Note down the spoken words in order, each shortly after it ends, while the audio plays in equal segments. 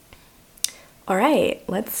All right,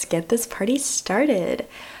 let's get this party started.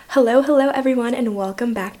 Hello, everyone, and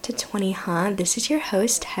welcome back to 20 Huh? This is your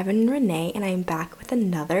host, Heaven Renee, and I'm back with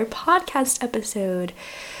another podcast episode.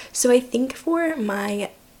 So I think for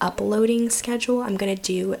my uploading schedule, I'm gonna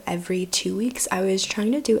do every 2 weeks. I was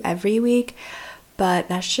trying to do every week, but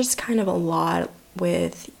that's just kind of a lot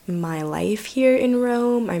with my life here in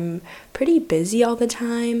Rome. I'm pretty busy all the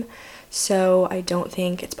time, so I don't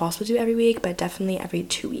think it's possible to do every week, but definitely every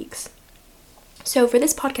 2 weeks. So for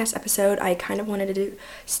this podcast episode, I kind of wanted to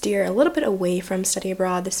steer a little bit away from study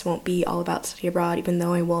abroad. This won't be all about study abroad, even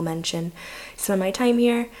though I will mention some of my time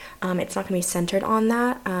here. It's not going to be centered on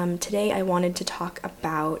that. Today I wanted to talk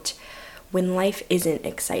about when life isn't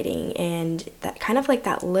exciting and that kind of like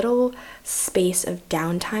that little space of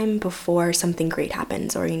downtime before something great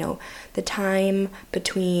happens, or the time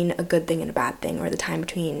between a good thing and a bad thing, or the time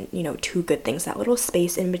between two good things, that little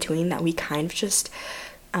space in between that we kind of just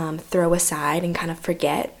throw aside and kind of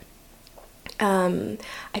forget.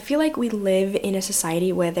 I feel like we live in a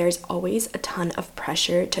society where there's always a ton of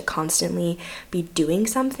pressure to constantly be doing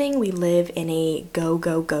something. We live in a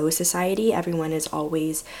go society. Everyone is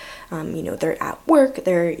always, they're at work,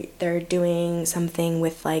 they're doing something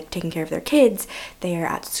with like taking care of their kids, they're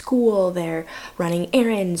at school, they're running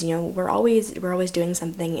errands. We're always doing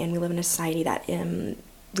something, and we live in a society that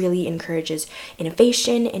really encourages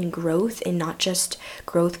innovation and growth, and not just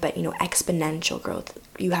growth, but exponential growth.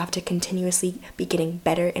 You have to continuously be getting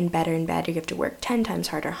better and better and better. You have to work 10 times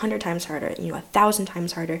harder, 100 times harder, 1,000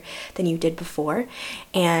 times harder than you did before.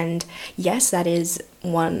 And yes, that is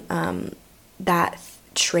one that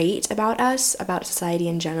trait about us, about society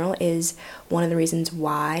in general, is one of the reasons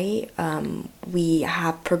why we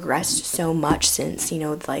have progressed so much since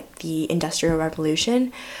like the Industrial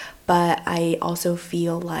Revolution. But I also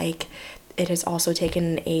feel like it has also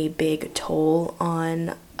taken a big toll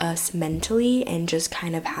on us mentally and just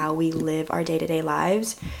kind of how we live our day-to-day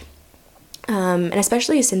lives. And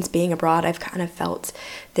especially since being abroad, I've kind of felt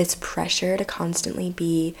this pressure to constantly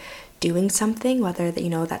be doing something, whether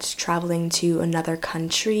that's traveling to another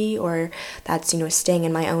country, or that's staying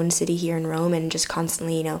in my own city here in Rome and just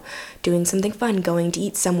constantly doing something fun, going to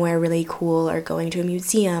eat somewhere really cool, or going to a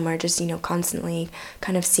museum, or just constantly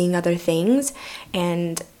kind of seeing other things.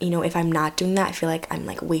 And if I'm not doing that, I feel like I'm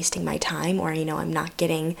like wasting my time, or I'm not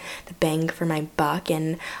getting the bang for my buck.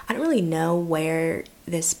 And I don't really know where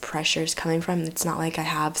this pressure is coming from. It's not like I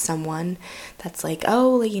have someone that's like,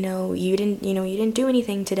 oh, like, you didn't do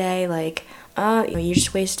anything today, like you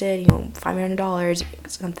just wasted $500,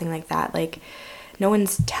 something like that. Like, no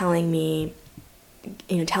one's telling me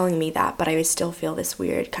that, but I still feel this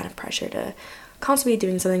weird kind of pressure to constantly be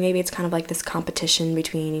doing something. Maybe it's kind of like this competition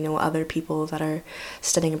between other people that are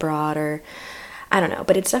studying abroad, or I don't know,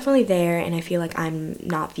 but it's definitely there. And I feel like I'm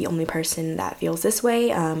not the only person that feels this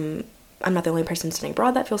way. I'm not the only person studying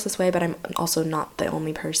abroad that feels this way, but I'm also not the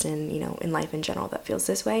only person, in life in general that feels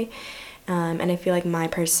this way. And I feel like my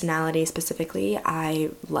personality specifically,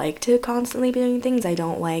 I like to constantly be doing things. I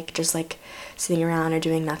don't like just like sitting around or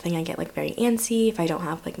doing nothing. I get like very antsy if I don't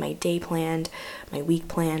have like my day planned, my week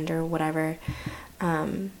planned, or whatever.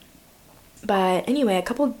 But anyway, a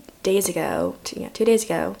couple days ago, 2 days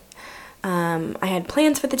ago, I had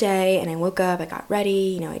plans for the day, and I woke up, I got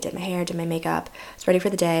ready, I did my hair, did my makeup, I was ready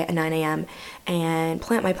for the day at 9 a.m. and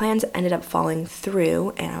my plans ended up falling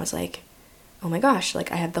through, and I was like, oh my gosh,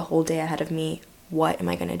 like I have the whole day ahead of me, what am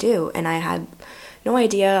I gonna do? And I had no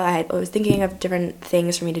idea. I was thinking of different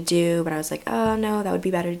things for me to do, but I was like, oh no, that would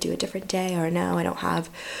be better to do a different day, or no, I don't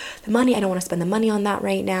have the money, I don't want to spend the money on that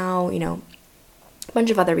right now, a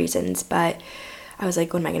bunch of other reasons. But I was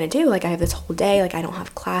like, what am I going to do? Like, I have this whole day. Like, I don't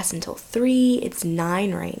have class until 3. It's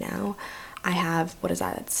 9 right now. I have, what is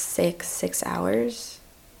that? That's 6 hours.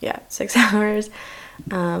 Yeah, 6 hours.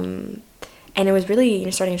 And it was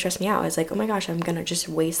really, starting to stress me out. I was like, oh my gosh, I'm going to just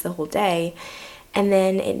waste the whole day. And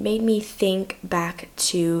then it made me think back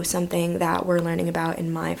to something that we're learning about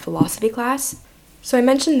in my philosophy class. So I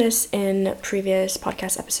mentioned this in previous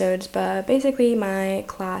podcast episodes, but basically my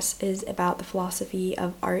class is about the philosophy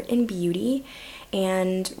of art and beauty,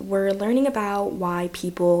 and we're learning about why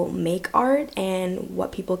people make art and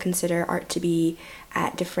what people consider art to be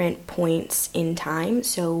at different points in time.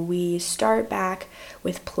 So we start back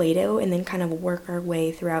with Plato and then kind of work our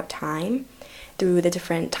way throughout time, through the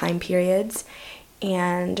different time periods.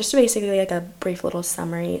 And just basically like a brief little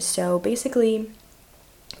summary. So basically,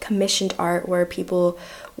 commissioned art, where people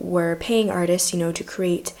were paying artists, to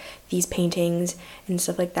create these paintings and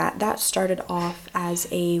stuff like that. That started off as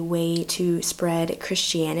a way to spread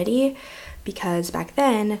Christianity. because back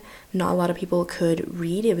then not a lot of people could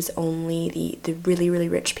read. It was only the really, really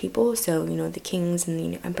rich people, so the kings and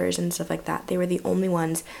the emperors and stuff like that. They were the only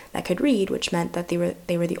ones that could read, which meant that they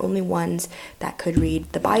were the only ones that could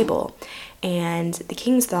read the Bible. And the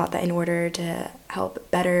kings thought that in order to help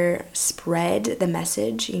better spread the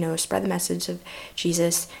message, spread the message of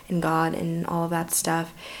Jesus and God and all of that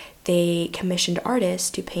stuff, they commissioned artists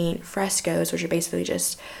to paint frescoes, which are basically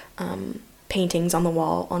just paintings on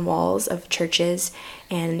walls of churches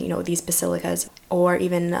and these basilicas, or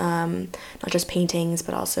even not just paintings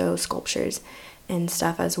but also sculptures and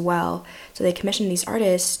stuff as well. So they commissioned these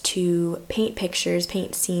artists to paint pictures,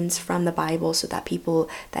 paint scenes from the Bible, so that people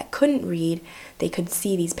that couldn't read, they could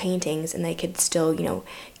see these paintings and they could still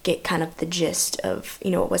get kind of the gist of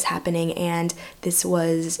what was happening. And this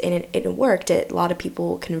was, and it worked. A lot of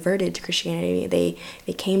people converted to Christianity.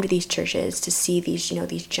 They came to these churches to see these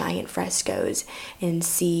these giant frescoes and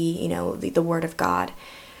see the Word of God.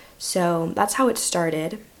 So that's how it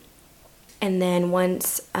started. And then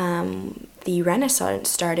once the Renaissance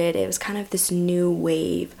started, it was kind of this new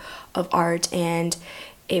wave of art, and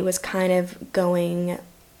it was kind of going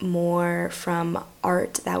more from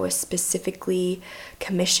art that was specifically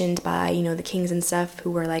commissioned by the kings and stuff, who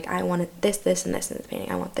were like, I want this, this, and this in this painting.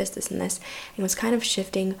 I want this, this, and this. And it was kind of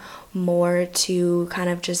shifting more to kind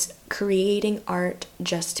of just creating art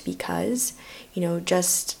just because,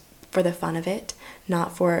 just for the fun of it,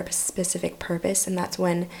 not for a specific purpose. And that's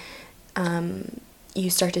when you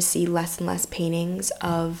start to see less and less paintings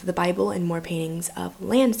of the Bible and more paintings of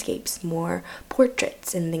landscapes, more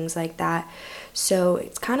portraits and things like that. So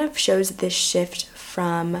it kind of shows this shift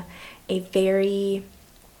from a very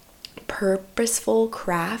purposeful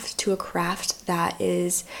craft to a craft that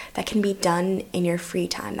can be done in your free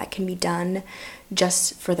time, that can be done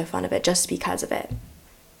just for the fun of it, just because of it.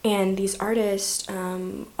 And these artists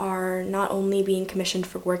are not only being commissioned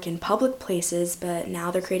for work in public places, but now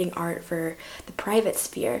they're creating art for the private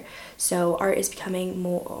sphere. So art is becoming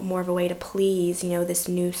more of a way to please, this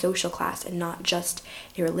new social class and not just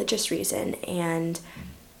a religious reason. And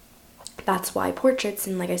that's why portraits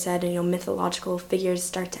and, like I said, mythological figures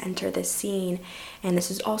start to enter this scene. And this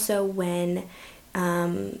is also when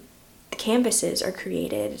canvases are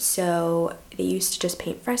created. So they used to just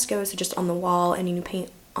paint frescoes, so just on the wall, and you paint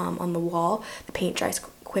on the wall, the paint dries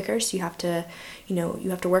quicker, so you have to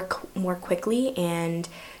work more quickly, and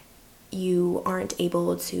you aren't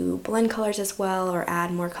able to blend colors as well or add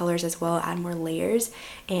more colors as well, add more layers.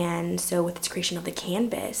 And so with the creation of the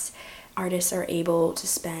canvas, artists are able to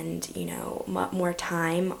spend more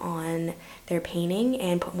time on their painting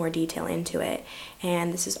and put more detail into it.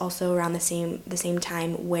 And this is also around the same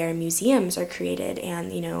time where museums are created. And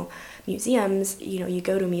museums, you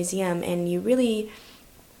go to a museum and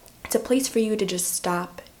it's a place for you to just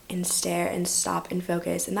stop and stare and stop and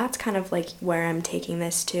focus. And that's kind of like where I'm taking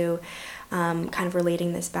this to, kind of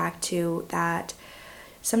relating this back to that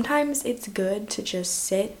sometimes it's good to just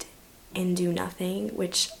sit and do nothing,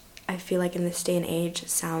 which I feel like in this day and age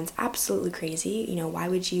sounds absolutely crazy. Why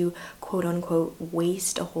would you quote unquote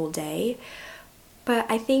waste a whole day? But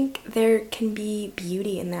I think there can be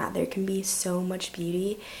beauty in that. There can be so much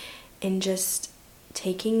beauty in just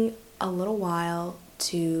taking a little while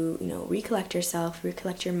to recollect yourself,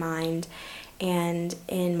 recollect your mind. And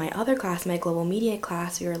in my other class, my global media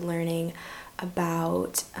class, we were learning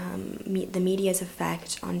about the media's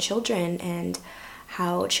effect on children, and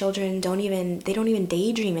how children don't even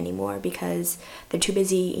daydream anymore because they're too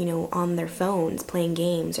busy on their phones playing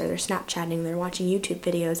games, or they're Snapchatting, they're watching YouTube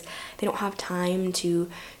videos. They don't have time to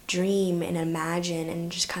dream and imagine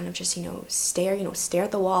and just kind of stare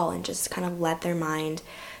at the wall and just kind of let their mind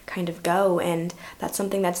kind of go. And that's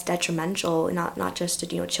something that's detrimental, not just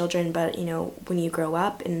to children, but when you grow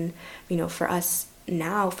up, and for us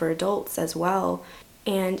now, for adults as well.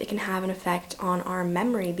 And it can have an effect on our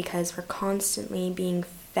memory because we're constantly being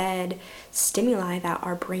fed stimuli that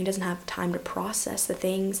our brain doesn't have time to process the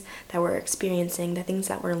things that we're experiencing, the things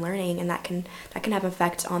that we're learning. And that can have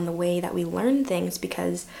effect on the way that we learn things,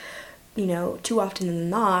 because too often than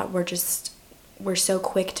not, we're so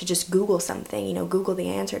quick to just Google something, Google the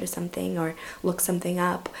answer to something or look something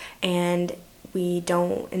up, and we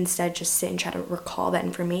don't instead just sit and try to recall that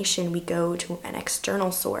information. We go to an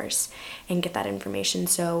external source and get that information.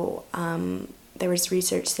 So there was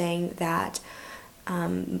research saying that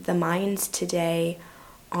the minds today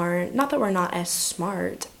aren't, not that we're not as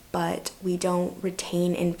smart, but we don't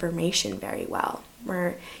retain information very well.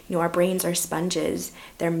 Our brains are sponges.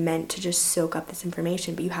 They're meant to just soak up this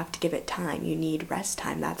information, but you have to give it time. You need rest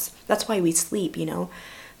time. That's why we sleep,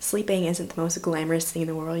 sleeping isn't the most glamorous thing in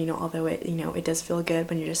the world, although it does feel good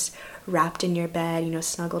when you're just wrapped in your bed,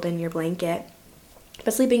 snuggled in your blanket.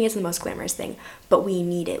 But sleeping is the most glamorous thing, but we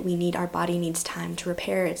need it. Our body needs time to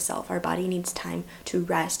repair itself. Our body needs time to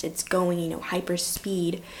rest. It's going, hyper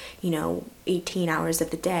speed, 18 hours of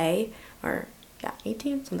the day, or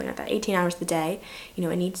 18, something like that, 18 hours of the day.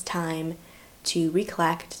 It needs time to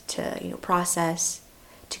recollect, to, process,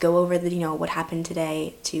 to go over what happened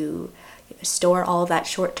today, to store all of that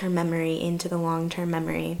short-term memory into the long-term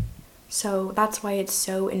memory. So that's why it's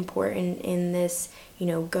so important in this,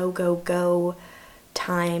 go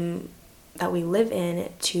time that we live in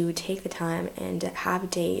to take the time and have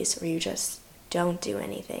days where you just don't do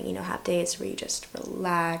anything, have days where you just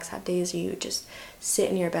relax, have days where you just sit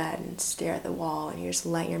in your bed and stare at the wall and you just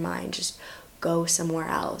let your mind just go somewhere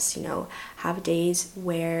else, have days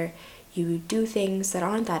where you do things that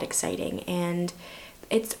aren't that exciting, and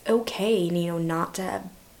it's okay, not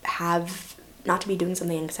to be doing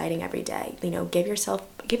something exciting every day. Give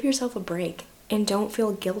yourself a break and don't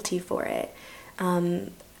feel guilty for it.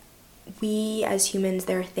 We as humans,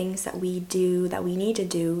 there are things that we do that we need to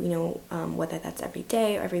do, whether that's every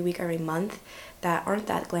day or every week or every month, that aren't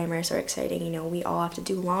that glamorous or exciting. We all have to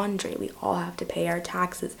do laundry, we all have to pay our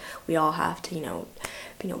taxes, we all have to,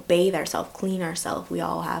 bathe ourselves, clean ourselves, we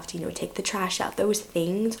all have to, take the trash out. Those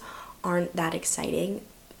things aren't that exciting,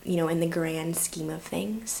 in the grand scheme of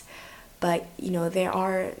things. But, there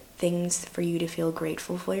are things for you to feel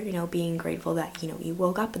grateful for, being grateful that, you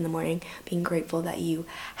woke up in the morning, being grateful that you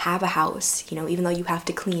have a house, even though you have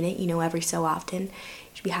to clean it, every so often. You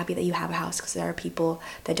should be happy that you have a house, because there are people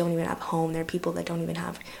that don't even have a home. There are people that don't even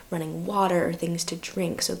have running water or things to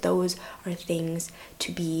drink. So those are things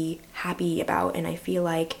to be happy about. And I feel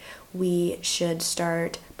like we should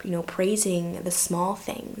start, praising the small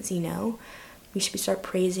things, We should start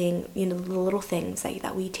praising, the little things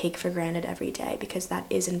that we take for granted every day, because that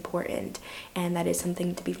is important, and that is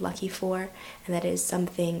something to be lucky for, and that is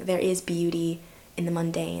something, there is beauty in the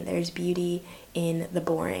mundane, there's beauty in the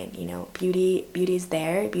boring, beauty is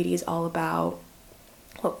there. Beauty is all about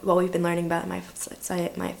what we've been learning about in my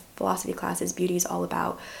philosophy classes. Beauty is all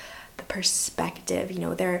about the perspective.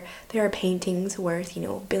 There are paintings worth,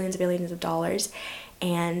 billions and billions of dollars.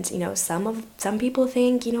 And, some people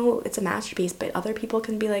think, it's a masterpiece, but other people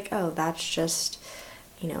can be like, oh, that's just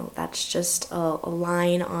a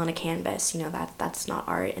line on a canvas, that's not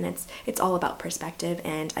art. And it's all about perspective.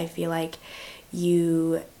 And I feel like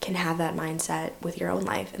you can have that mindset with your own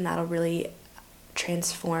life, and that'll really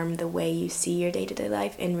transform the way you see your day-to-day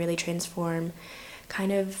life, and really transform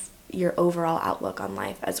kind of your overall outlook on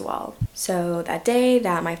life as well. So that day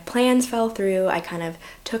that my plans fell through, I kind of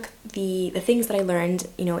took the things that I learned,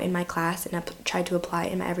 in my class, and tried to apply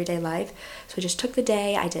in my everyday life. So I just took the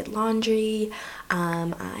day, I did laundry,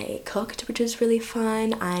 I cooked, which was really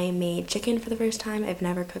fun. I made chicken for the first time. I've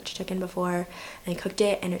never cooked chicken before, and I cooked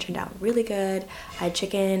it, and it turned out really good. I had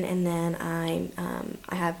chicken, and then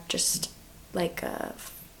I have just like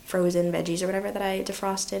frozen veggies or whatever that I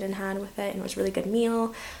defrosted and had with it, and it was a really good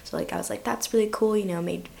meal. So I was like, that's really cool,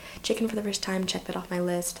 made chicken for the first time, checked that off my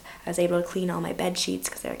list. I was able to clean all my bed sheets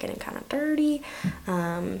because they were getting kind of dirty.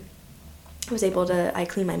 I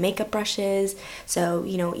cleaned my makeup brushes. So,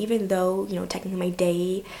 even though, technically my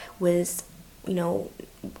day was,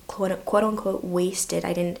 quote unquote wasted,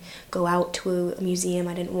 I didn't go out to a museum,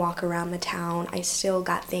 I didn't walk around the town, I still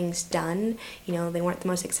got things done. They weren't the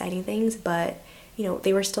most exciting things, but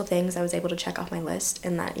they were still things I was able to check off my list,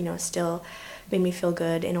 and that, still made me feel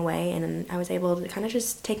good in a way. And I was able to kind of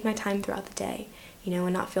just take my time throughout the day,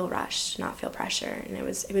 and not feel rushed, not feel pressure. And it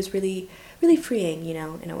was really, really freeing,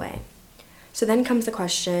 in a way. So then comes the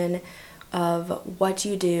question of what do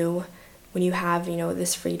you do when you have,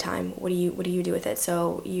 this free time? What do you do with it?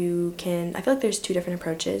 So I feel like there's two different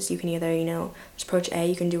approaches. You can either, just approach A,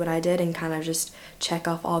 you can do what I did and kind of just check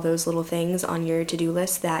off all those little things on your to-do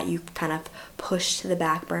list that you kind of push to the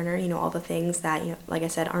back burner, all the things that, like I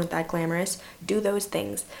said, aren't that glamorous. Do those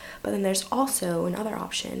things. But then there's also another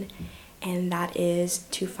option, and that is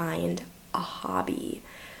to find a hobby.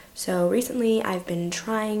 So recently I've been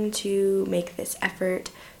trying to make this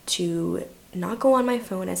effort to not go on my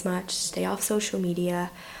phone as much, stay off social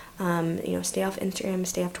media, stay off Instagram,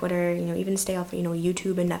 stay off Twitter, even stay off,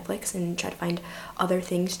 YouTube and Netflix, and try to find other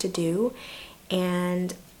things to do.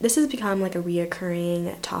 And this has become like a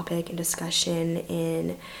reoccurring topic and discussion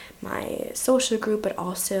in my social group, but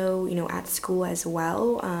also, at school as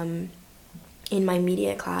well. In my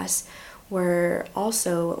media class, we're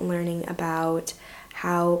also learning about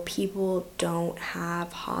how people don't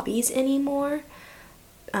have hobbies anymore.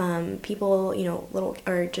 people, little,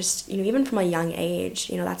 or just, even from a young age,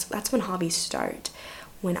 that's when hobbies start.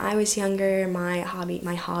 When I was younger, my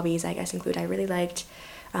hobbies, I guess, include, I really liked,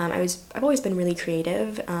 I've always been really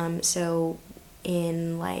creative. So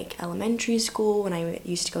in like elementary school, when I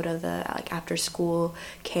used to go to the like after school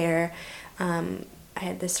care, I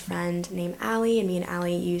had this friend named Allie, and me and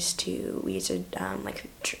Allie used to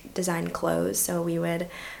design clothes. So we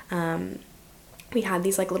had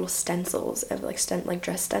these like little stencils of like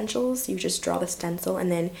dress stencils. You just draw the stencil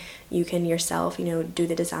and then you can yourself, do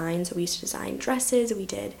the design. So we used to design dresses, we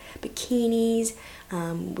did bikinis,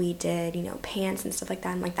 we did, pants and stuff like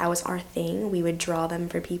that. And like that was our thing. We would draw them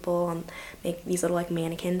for people and make these little like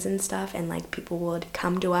mannequins and stuff. And like people would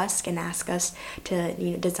come to us and ask us to,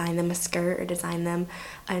 design them a skirt or design them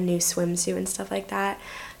a new swimsuit and stuff like that.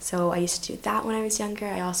 So I used to do that when I was younger.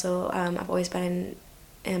 I also, I've always been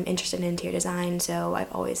interested in interior design, so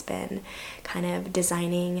I've always been kind of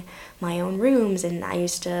designing my own rooms. And I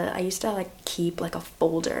used to like keep like a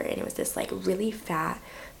folder, and it was this like really fat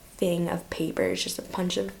thing of papers, just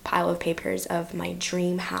a pile of papers of my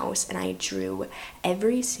dream house, and I drew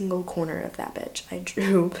every single corner of that bitch. I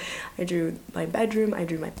drew my bedroom, I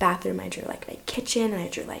drew my bathroom, I drew like my kitchen, and I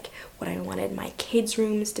drew like what I wanted my kids'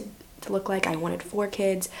 rooms to look like. I wanted 4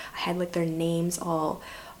 kids. I had like their names all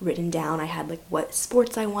written down. I had like what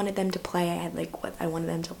sports I wanted them to play. I had like what I wanted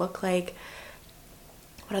them to look like.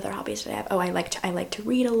 What other hobbies did I have? Oh, I like to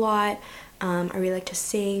read a lot. I really like to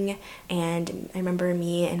sing, and I remember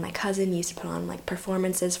me and my cousin used to put on like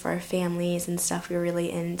performances for our families and stuff. We were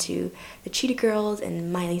really into the Cheetah Girls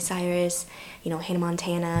and Miley Cyrus, Hannah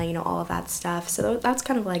Montana, all of that stuff. So that's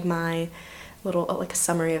kind of like my little like a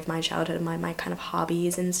summary of my childhood and my kind of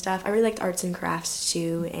hobbies and stuff. I really liked arts and crafts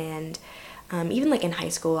too, and even like in high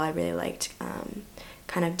school, I really liked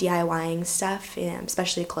kind of DIYing stuff,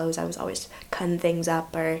 especially clothes. I was always cutting things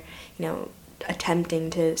up or,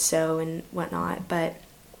 attempting to sew and whatnot. But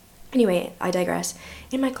anyway, I digress.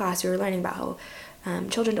 In my class, we were learning about how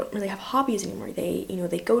children don't really have hobbies anymore. They,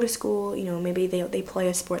 they go to school, maybe they play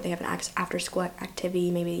a sport, they have an after school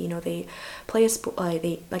activity, maybe, they play a sport,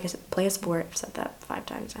 play a sport, I've said that 5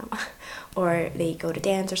 times now, or they go to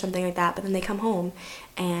dance or something like that, but then they come home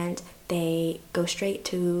and they go straight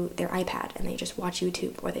to their iPad and they just watch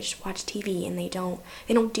YouTube, or they just watch TV, and they don't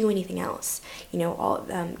do anything else.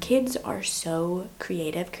 Kids are so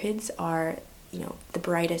creative. Kids are, the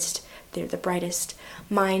brightest. They're the brightest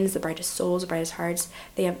minds, the brightest souls, the brightest hearts.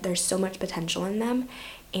 There's so much potential in them,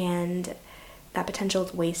 and that potential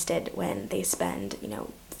is wasted when they spend,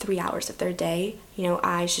 3 hours of their day,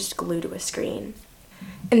 eyes just glued to a screen.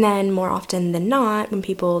 And then more often than not, when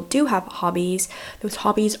people do have hobbies, those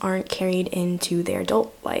hobbies aren't carried into their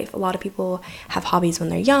adult life. A lot of people have hobbies when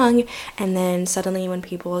they're young, and then suddenly when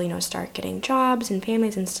people, start getting jobs and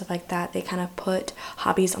families and stuff like that, they kind of put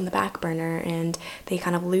hobbies on the back burner, and they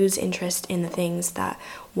kind of lose interest in the things that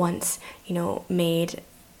once, made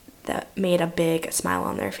a big smile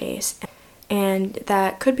on their face. And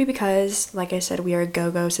that could be because, like I said, we are a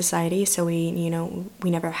go-go society, so we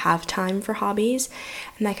never have time for hobbies.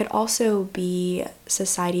 And that could also be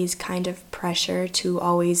society's kind of pressure to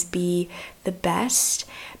always be the best.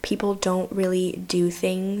 People don't really do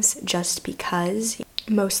things just because.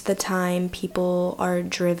 Most of the time, people are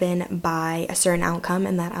driven by a certain outcome,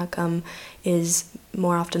 and that outcome is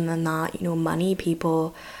more often than not, money.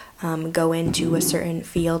 People go into a certain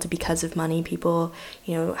field because of money. People,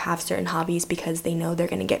 have certain hobbies because they know they're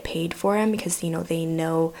going to get paid for them, because, they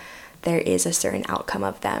know there is a certain outcome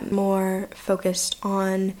of them. More focused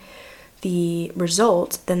on the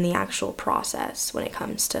result than the actual process when it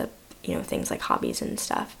comes to, things like hobbies and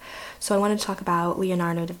stuff. So I wanted to talk about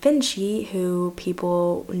Leonardo da Vinci, who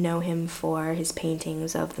people know him for his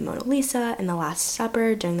paintings of the Mona Lisa and the Last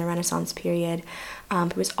Supper during the Renaissance period.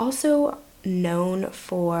 He was also known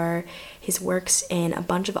for his works in a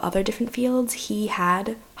bunch of other different fields. He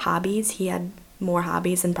had hobbies. He had more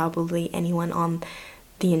hobbies than probably anyone on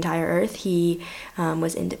the entire earth. He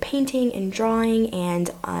was into painting and drawing and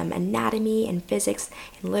anatomy and physics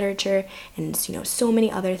and literature and so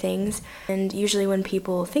many other things. And usually when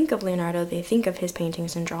people think of Leonardo, they think of his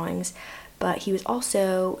paintings and drawings. But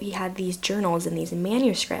he had these journals and these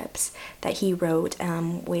manuscripts that he wrote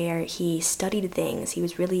where he studied things. He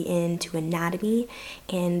was really into anatomy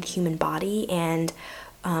and the human body, and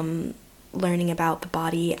learning about the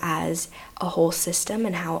body as a whole system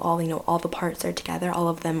and how all the parts are together. All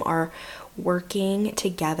of them are working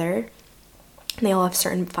together. And they all have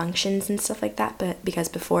certain functions and stuff like that. But because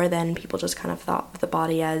before then, people just kind of thought of the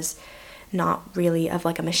body as not really of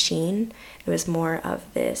like a machine. It was more of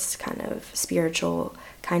this kind of spiritual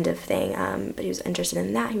kind of thing. But he was interested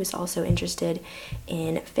in that. He was also interested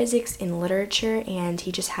in physics, in literature, and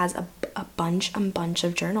he just has a bunch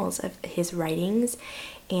of journals of his writings,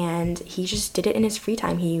 and he just did it in his free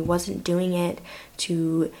time. He wasn't doing it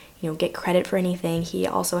to, get credit for anything. He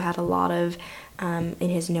also had a lot of in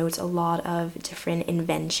his notes, a lot of different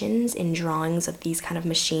inventions and drawings of these kind of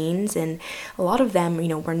machines, and a lot of them,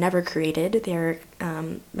 were never created. Were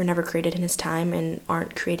never created in his time and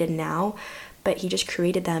aren't created now, but he just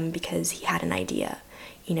created them because he had an idea.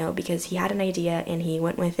 Because he had an idea and he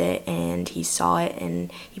went with it and he saw it, and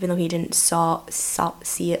even though he didn't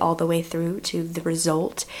see it all the way through to the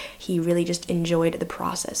result, he really just enjoyed the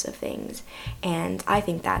process of things. And I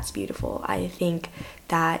think that's beautiful. I think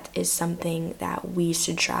that is something that we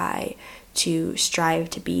should try to strive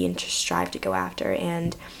to be and to strive to go after.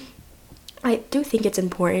 And I do think it's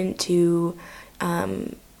important to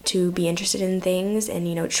be interested in things and,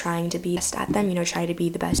 trying to be best at them, try to be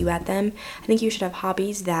the best you at them. I think you should have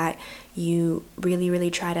hobbies that you really,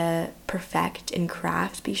 really try to perfect and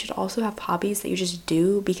craft, but you should also have hobbies that you just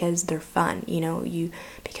do because they're fun,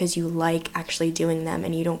 because you like actually doing them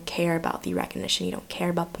and you don't care about the recognition, you don't care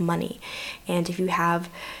about the money. And if you have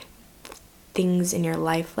things in your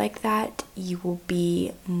life like that, you will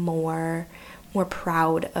be more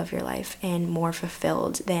proud of your life and more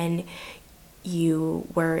fulfilled than you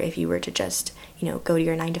were if you were to just, go to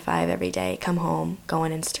your 9 to 5 every day, come home, go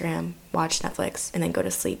on Instagram, watch Netflix, and then go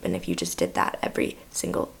to sleep. And if you just did that every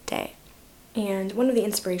single day. And one of the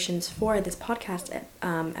inspirations for this podcast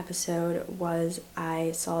episode was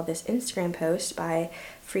I saw this Instagram post by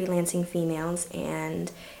Freelancing Females,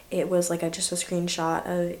 and it was like just a screenshot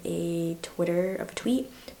of a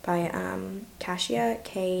tweet by Kashia,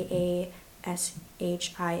 Kashia,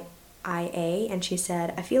 and she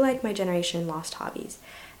said, "I feel like my generation lost hobbies.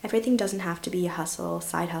 Everything doesn't have to be a hustle,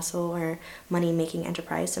 side hustle, or money-making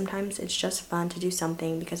enterprise. Sometimes it's just fun to do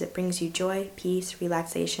something because it brings you joy, peace,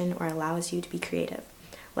 relaxation, or allows you to be creative.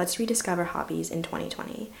 Let's rediscover hobbies in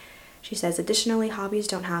 2020. She says, additionally, hobbies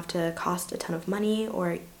don't have to cost a ton of money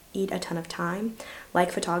or eat a ton of time.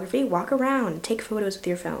 Like photography, walk around, take photos with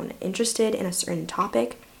your phone. Interested in a certain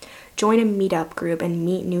topic? Join a meetup group and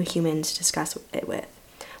meet new humans to discuss it with.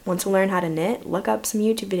 Want to learn how to knit? Look up some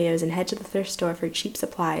YouTube videos and head to the thrift store for cheap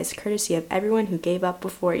supplies, courtesy of everyone who gave up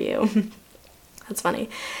before you." That's funny.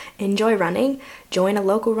 Enjoy running? Join a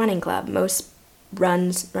local running club. Most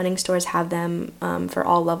running stores have them for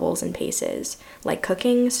all levels and paces. Like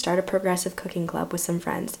cooking? Start a progressive cooking club with some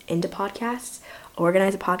friends. Into podcasts?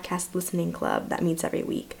 Organize a podcast listening club that meets every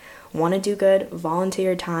week. Want to do good? Volunteer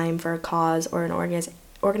your time for a cause or an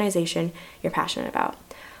organization you're passionate about.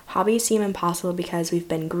 Hobbies seem impossible because we've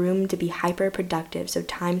been groomed to be hyper-productive, so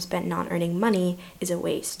time spent not earning money is a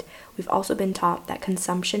waste. We've also been taught that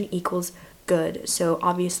consumption equals good, so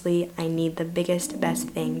obviously I need the biggest, best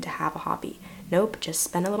thing to have a hobby. Nope, just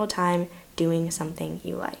spend a little time doing something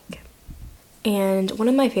you like. And one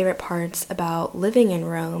of my favorite parts about living in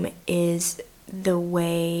Rome is the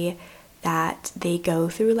way that they go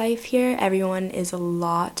through life here. Everyone is a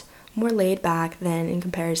lot more laid back than in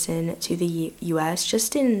comparison to the US,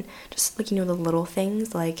 just the little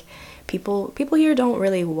things, like people here don't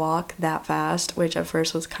really walk that fast, which at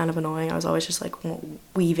first was kind of annoying. I was always just like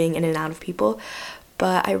weaving in and out of people,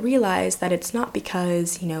 but I realized that it's not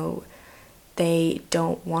because they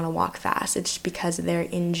don't want to walk fast, it's because they're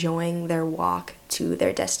enjoying their walk to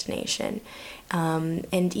their destination.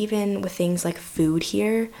 And even with things like food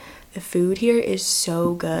here, the food here is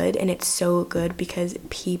so good, and it's so good because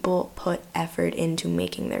people put effort into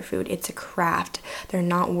making their food. It's a craft. They're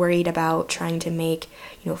not worried about trying to make,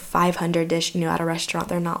 500 dishes, at a restaurant.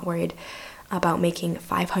 They're not worried about making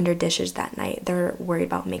 500 dishes that night. They're worried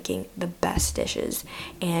about making the best dishes.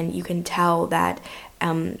 And you can tell that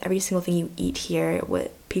every single thing you eat here,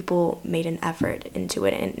 people made an effort into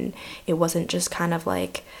it, and it wasn't just kind of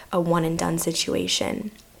like a one and done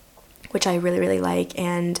situation, which I really, really like.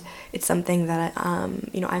 And it's something that,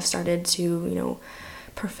 I've started to,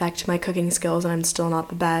 perfect my cooking skills, and I'm still not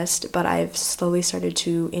the best, but I've slowly started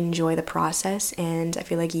to enjoy the process. And I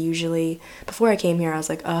feel like usually before I came here, I was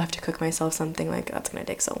like, oh, I have to cook myself something, like that's gonna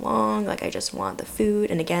take so long, like I just want the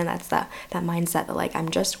food. And again, that's that mindset that like I'm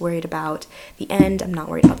just worried about the end, I'm not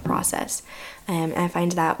worried about the process. And I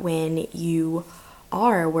find that when you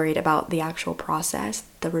are worried about the actual process,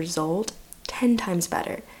 the result 10 times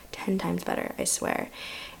better, I swear.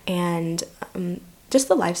 And just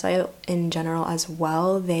the lifestyle in general as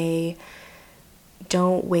well. They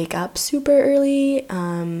don't wake up super early.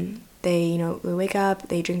 They wake up,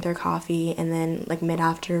 they drink their coffee, and then like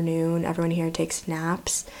mid-afternoon, everyone here takes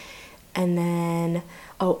naps. And then,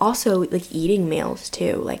 oh, also like eating meals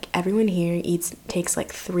too. Like everyone here takes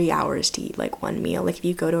like 3 hours to eat like one meal. Like if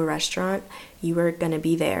you go to a restaurant, you are gonna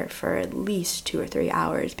be there for at least 2 or 3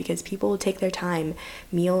 hours because people take their time.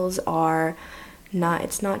 Meals are not,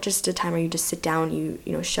 it's not just a time where you just sit down, you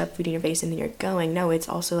know, shove food in your face and then you're going. No, it's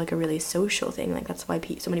also like a really social thing. Like that's why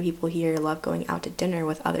so many people here love going out to dinner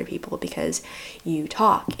with other people, because you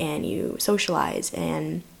talk and you socialize,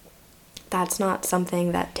 and that's not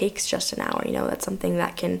something that takes just an hour. You know, that's something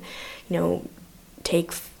that can, you know,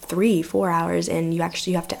 take 3-4 hours, and you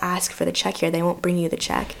have to ask for the check here. They won't bring you the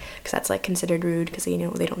check because that's like considered rude, because you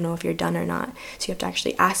know they don't know if you're done or not. So you have to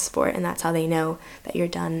actually ask for it, and that's how they know that you're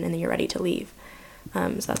done and that you're ready to leave. So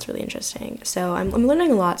that's really interesting. So I'm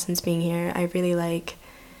learning a lot since being here. I really like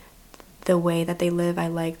the way that they live. I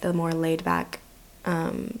like the more laid back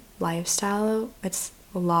lifestyle. It's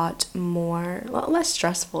a lot less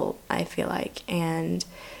stressful, I feel like, and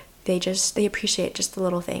they appreciate just the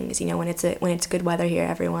little things. You know, when it's good weather here,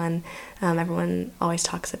 everyone always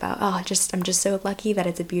talks about, I'm just so lucky that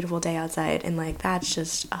it's a beautiful day outside, and like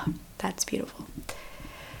that's beautiful.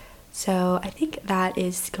 So I think that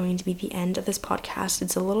is going to be the end of this podcast.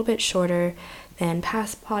 It's a little bit shorter than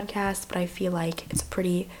past podcasts, but I feel like it's a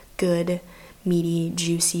pretty good, meaty,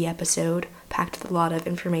 juicy episode, packed with a lot of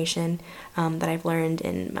information that I've learned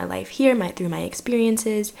in my life here, through my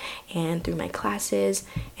experiences and through my classes.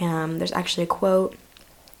 There's actually a quote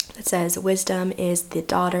that says, "Wisdom is the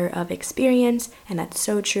daughter of experience," and that's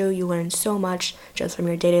so true. You learn so much just from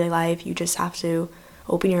your day-to-day life. You just have to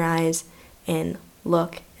open your eyes and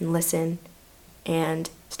look and listen and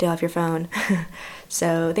stay off your phone.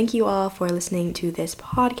 So thank you all for listening to this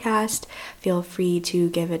podcast. Feel free to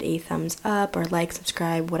give it a thumbs up or like,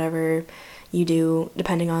 subscribe, whatever you do,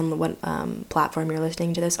 depending on what platform you're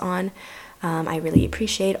listening to this on. I really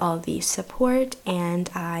appreciate all the support, and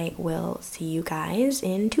I will see you guys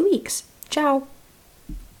in 2 weeks. Ciao!